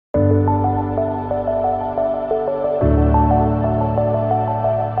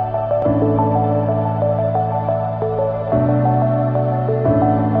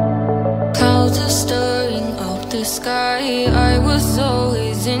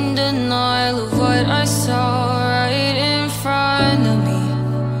in denial of what I saw right in front of me.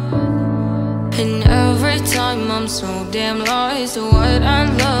 And every time I'm so damn lost to what I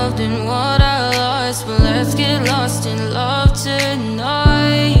loved and what I lost. But let's get lost in love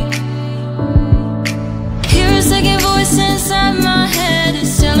tonight. Hear a second voice inside my head,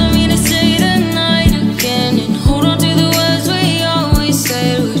 it's telling me to stay the night again and hold on to the words we always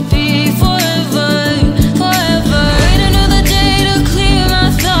said would be forever, forever. Wait another day to clear my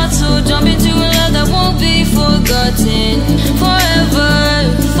thoughts, so jump into a love that won't be forgotten. Forever,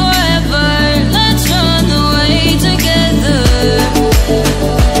 forever, let's run away together.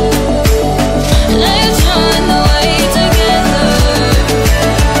 Let's run away together.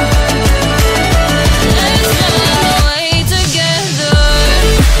 Let's run away together.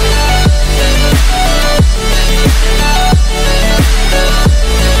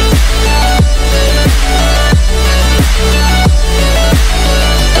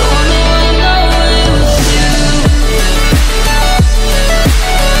 Don't wanna run away with you.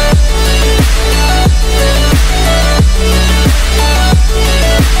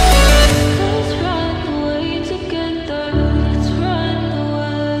 Let's run away together. Let's run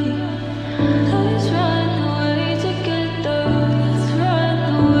away. Let's run away together. Let's run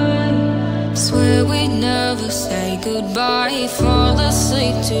away. Swear we'd never say goodbye. Fall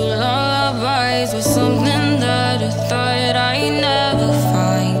asleep to lullabies with something that I thought I'd never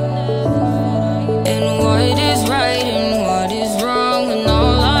find. And what is right and what is wrong, and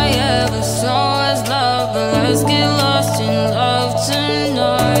all I ever saw was love. But let's get lost in love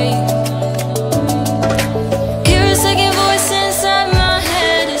tonight. Hear a second voice inside my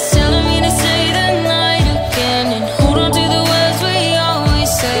head, it's telling me to stay the night again and hold on to the words we always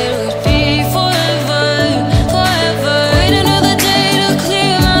said would be forever, forever. Wait another day to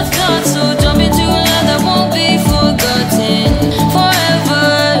clear my thoughts, so jump into a love that won't be forgotten. Forever,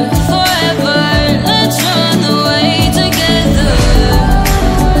 forever, let's run away together.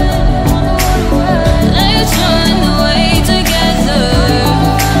 Let's run away together.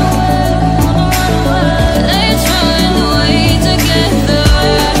 Let's run away together. Let's run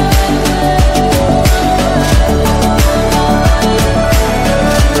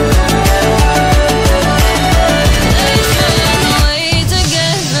away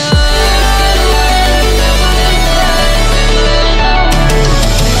together.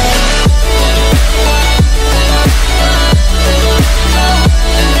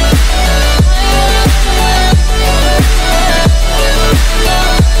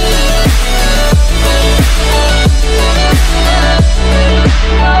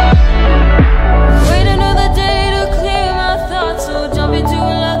 Wait another day to clear my thoughts, so jump into a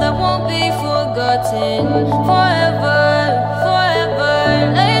love that won't be forgotten. Forever, forever,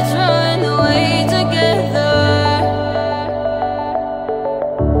 let's run away together.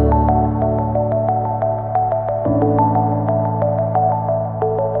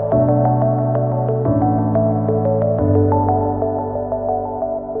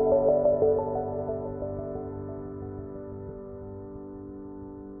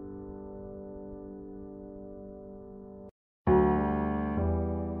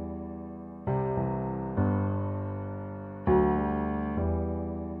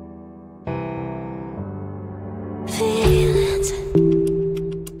 Feelings,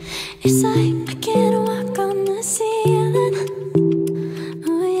 it's like I can't walk on the ceiling.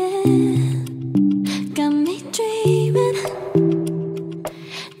 Oh yeah, got me dreaming,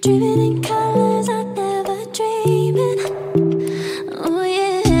 dreaming in colors I never dreamed in. Oh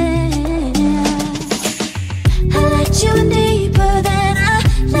yeah, I let you in deeper than I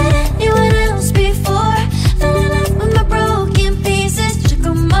let anyone else before. Fell in love with my broken pieces, took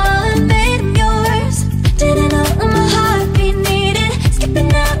 'em all and made 'em yours. Didn't know my heart be needed,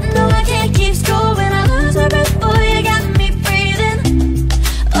 skipping out, no I can't keep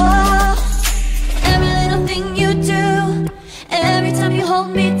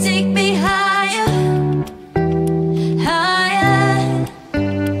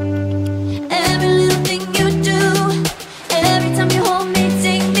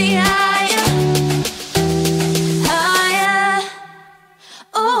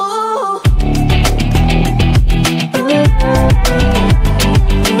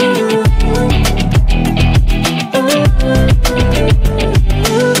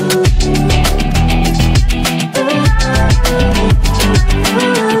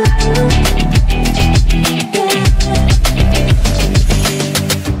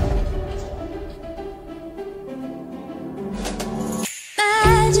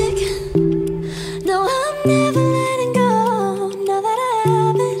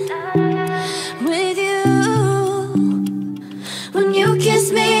you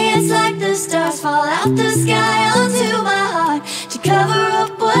kiss me, it's like the stars fall out the sky onto my heart to cover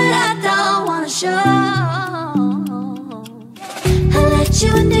up what I don't wanna show. I let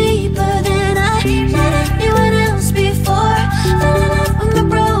you in deeper than I let anyone else before. Fell in love with my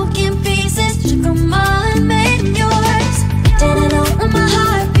broken pieces, took them all and made them yours. Didn't know what my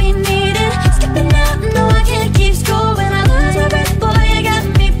heartbeat needed, skipping out, no I can't keep score. When I lose my breath, boy, you got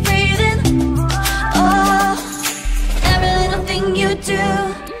me breathing. Oh, every little thing you do,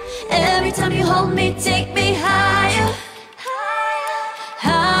 every time you hold me, take me higher,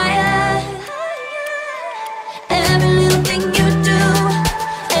 higher. Every little thing you do,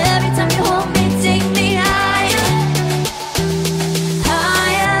 every time you hold me, take me higher,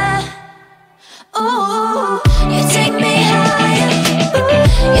 higher. Ooh, you take me higher. Ooh,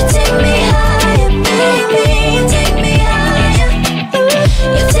 you take me higher, baby. You take me higher. Ooh,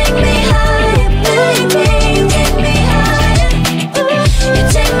 you take me higher, baby. You take me higher. Ooh, you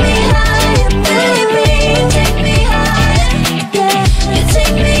take me higher, baby. You take me higher. Yeah, you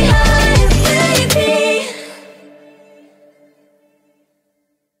take me higher, baby.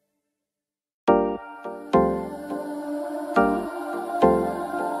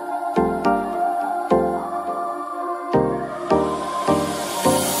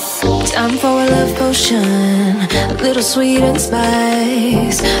 Time for a love potion, a little sweet and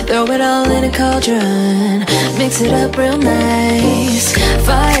spice. Throw it all in a cauldron, mix it up real nice.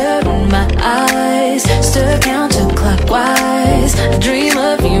 Fire in my eyes, stir counterclockwise. I dream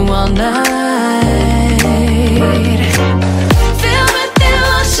of you all night. Feel with the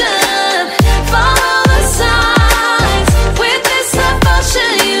emotion, follow the signs. With this love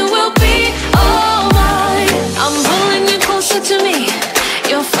potion, you will be all mine. I'm pulling you closer to me,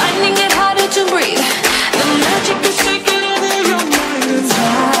 you're finding it harder to breathe. The magic is taking over your mind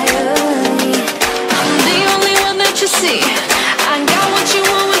entirely. I'm the only one that you see. I got what you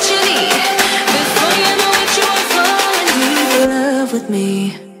want, what you need. Before you know it, you are falling deep in love with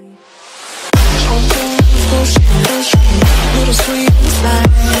me. Little sweet and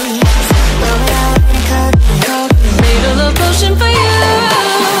spice. Throw it out in a cup. Made a love potion for you.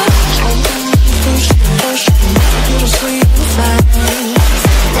 Little sweet and spice.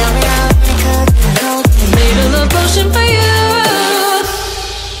 Made a love potion for you.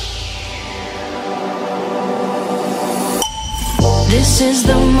 This is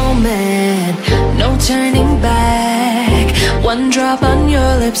the moment, no turning back. One drop on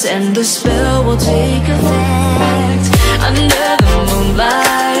your lips and the spell will take effect. Under the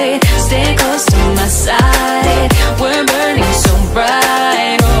moonlight, stay close to my side. We're burning so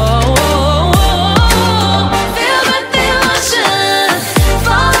bright. Oh, oh, oh, oh. Feel the emotion,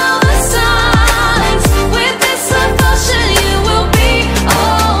 follow the signs. With this love potion, you will be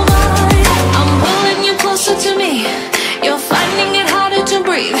all mine. I'm pulling you closer to me, you're finding it harder to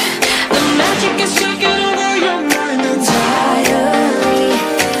breathe. The magic is taking over your mind entirely.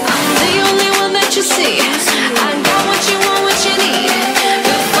 I'm the only one that you see. I got what you want, what you need.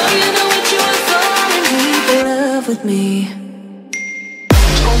 Before you know it, you are falling deep in love with me.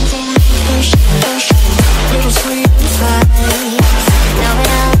 Little sweet and spice. Now that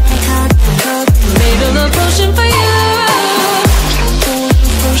I made a love potion for you.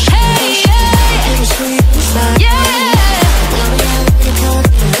 Hey, yeah. Little sweet and spice. Yeah.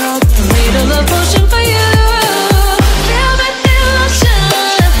 Made a love potion for you. Feel the emotion,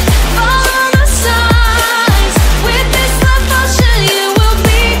 follow the signs. With this love potion, you will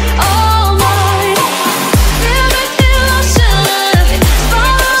be all mine. Feel the emotion,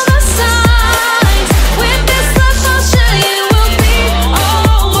 follow the signs. With this love potion, you will be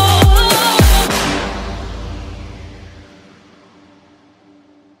all mine.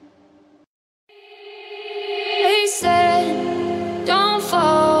 They said, don't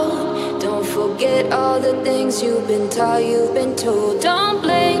fall, don't forget all the things you've been taught, you've been told. Don't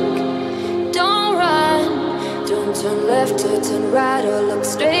blink, don't run, don't turn left or turn right or look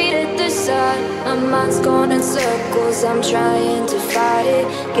straight at the sun. My mind's going in circles, I'm trying to fight it.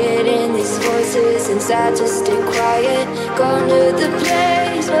 Getting these voices inside to stay quiet. Gone to the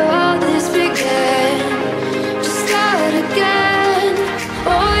place where all this began. Just start again.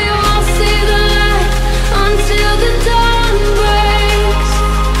 Oh, you won't see the light until the dawn breaks.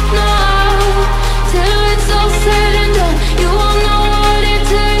 No, till it's all said and done, you won't know what it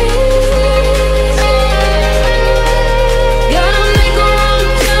takes. Gotta make a wrong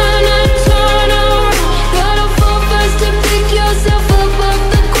turn and turn around. Gotta fall first to pick yourself up off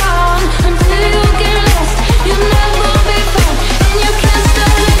the ground. Until you get lost, you'll never be found. And you can't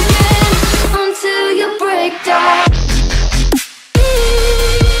start again until you break down.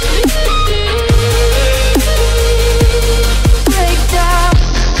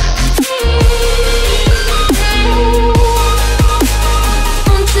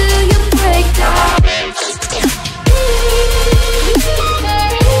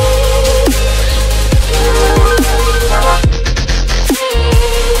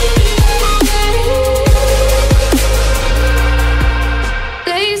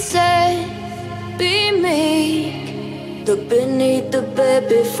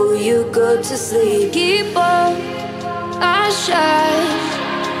 to sleep. Keep on, I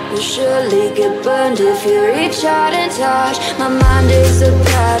shine. You'll surely get burned if you reach out and touch. My mind is a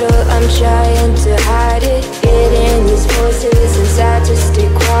battle, I'm trying to hide it. Hitting these voices inside to stay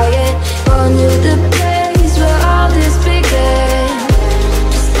quiet. On to the place where all this began.